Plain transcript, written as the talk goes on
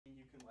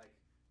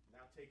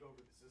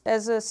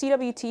As a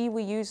CWT,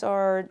 we use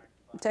our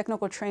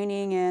technical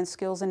training and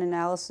skills and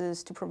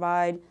analysis to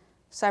provide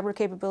cyber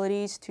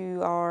capabilities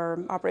to our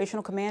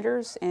operational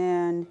commanders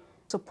and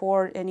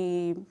support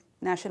any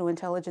national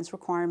intelligence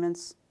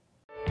requirements.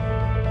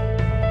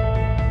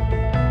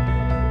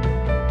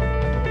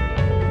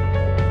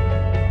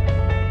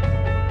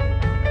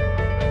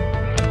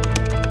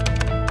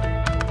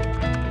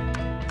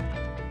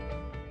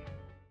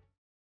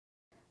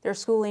 Their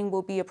schooling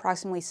will be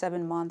approximately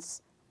 7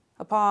 months.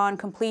 Upon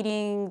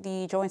completing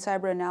the Joint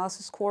Cyber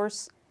Analysis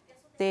course,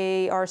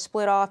 they are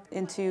split off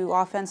into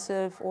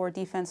offensive or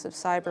defensive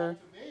cyber.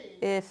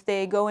 If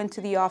they go into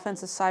the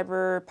offensive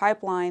cyber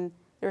pipeline,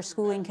 their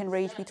schooling can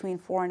range between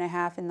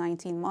 4.5 and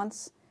 19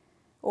 months.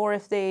 Or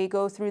if they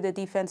go through the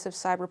defensive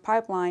cyber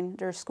pipeline,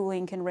 their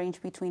schooling can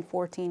range between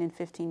 14 and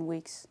 15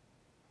 weeks.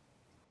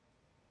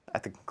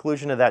 At the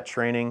conclusion of that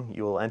training,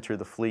 you will enter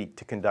the fleet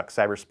to conduct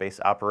cyberspace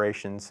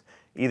operations,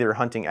 either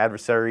hunting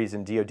adversaries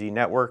in DoD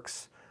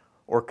networks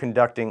or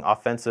conducting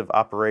offensive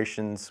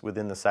operations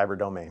within the cyber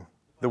domain.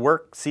 The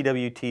work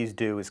CWTs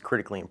do is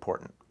critically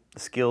important. The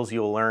skills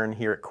you will learn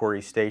here at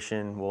Corry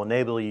Station will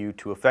enable you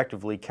to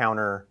effectively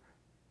counter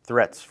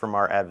threats from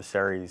our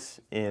adversaries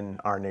in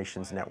our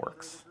nation's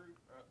networks.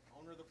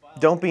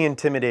 Don't be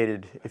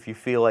intimidated if you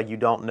feel like you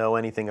don't know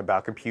anything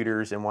about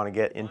computers and want to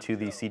get into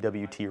the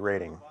CWT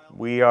rating.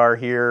 We are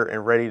here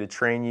and ready to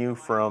train you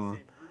from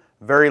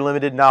very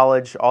limited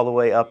knowledge all the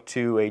way up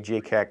to a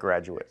JCAT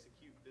graduate.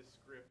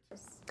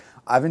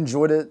 I've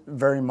enjoyed it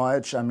very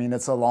much. I mean,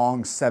 it's a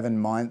long 7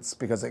 months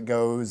because it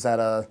goes at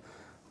a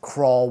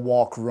crawl,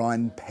 walk,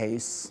 run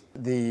pace.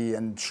 The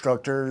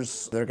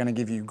instructors, they're going to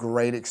give you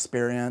great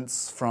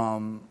experience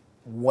from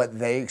what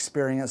they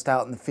experienced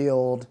out in the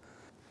field.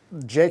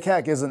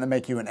 JCAC isn't to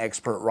make you an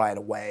expert right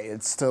away.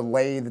 It's to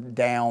lay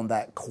down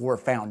that core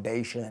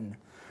foundation.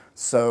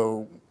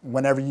 So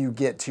whenever you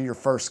get to your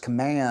first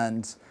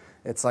command,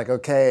 it's like,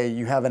 okay,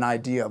 you have an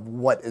idea of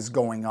what is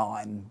going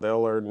on.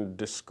 They'll learn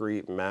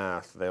discrete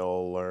math.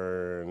 They'll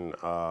learn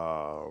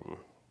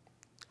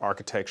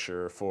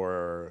architecture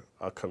for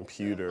a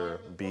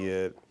computer, be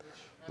it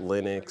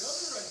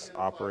Linux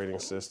operating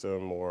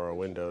system or a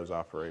Windows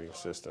operating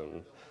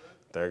system.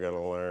 They're going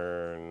to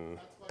learn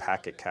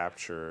packet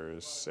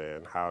captures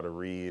and how to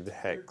read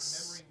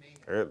hex.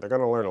 They're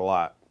going to learn a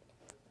lot.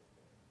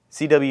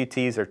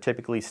 CWTs are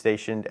typically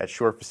stationed at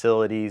shore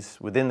facilities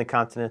within the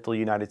continental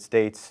United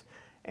States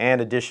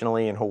and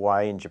additionally in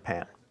Hawaii and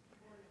Japan.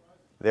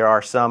 There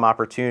are some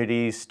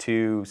opportunities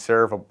to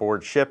serve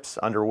aboard ships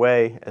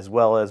underway as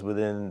well as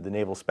within the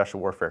Naval Special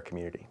Warfare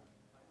community.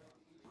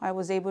 I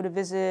was able to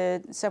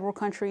visit several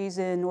countries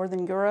in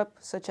Northern Europe,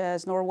 such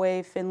as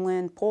Norway,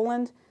 Finland,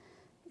 Poland.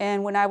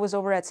 And when I was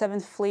over at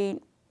 7th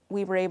Fleet,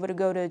 we were able to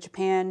go to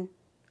Japan,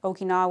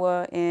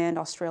 Okinawa, and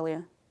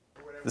Australia.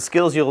 The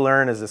skills you'll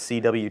learn as a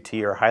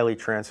CWT are highly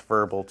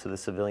transferable to the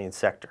civilian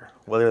sector,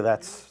 whether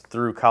that's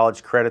through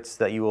college credits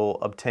that you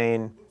will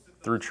obtain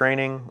through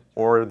training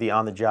or the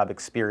on-the-job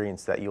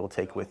experience that you will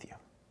take with you.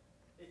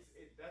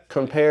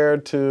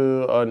 Compared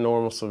to a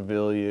normal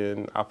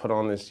civilian, I put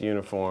on this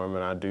uniform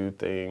and I do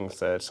things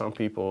that some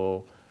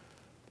people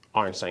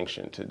aren't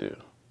sanctioned to do.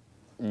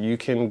 You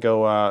can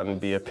go out and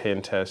be a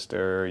pen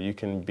tester, you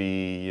can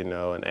be,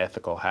 an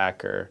ethical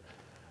hacker,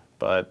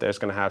 but there's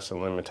going to have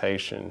some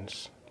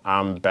limitations.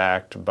 I'm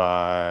backed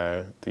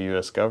by the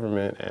U.S.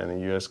 government, and the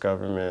U.S.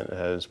 government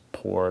has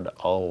poured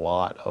a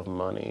lot of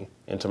money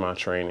into my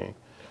training.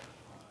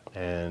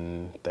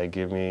 And they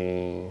give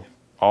me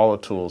all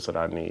the tools that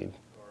I need.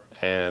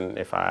 And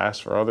if I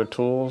ask for other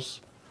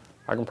tools,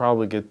 I can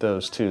probably get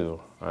those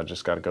too. I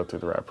just got to go through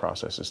the right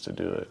processes to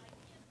do it.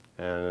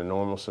 And a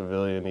normal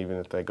civilian, even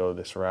if they go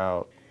this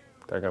route,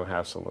 they're going to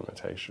have some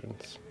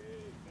limitations.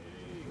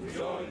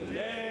 Join the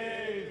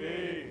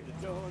Navy.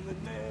 Join the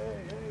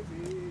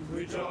Navy.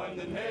 We join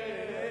the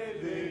Navy.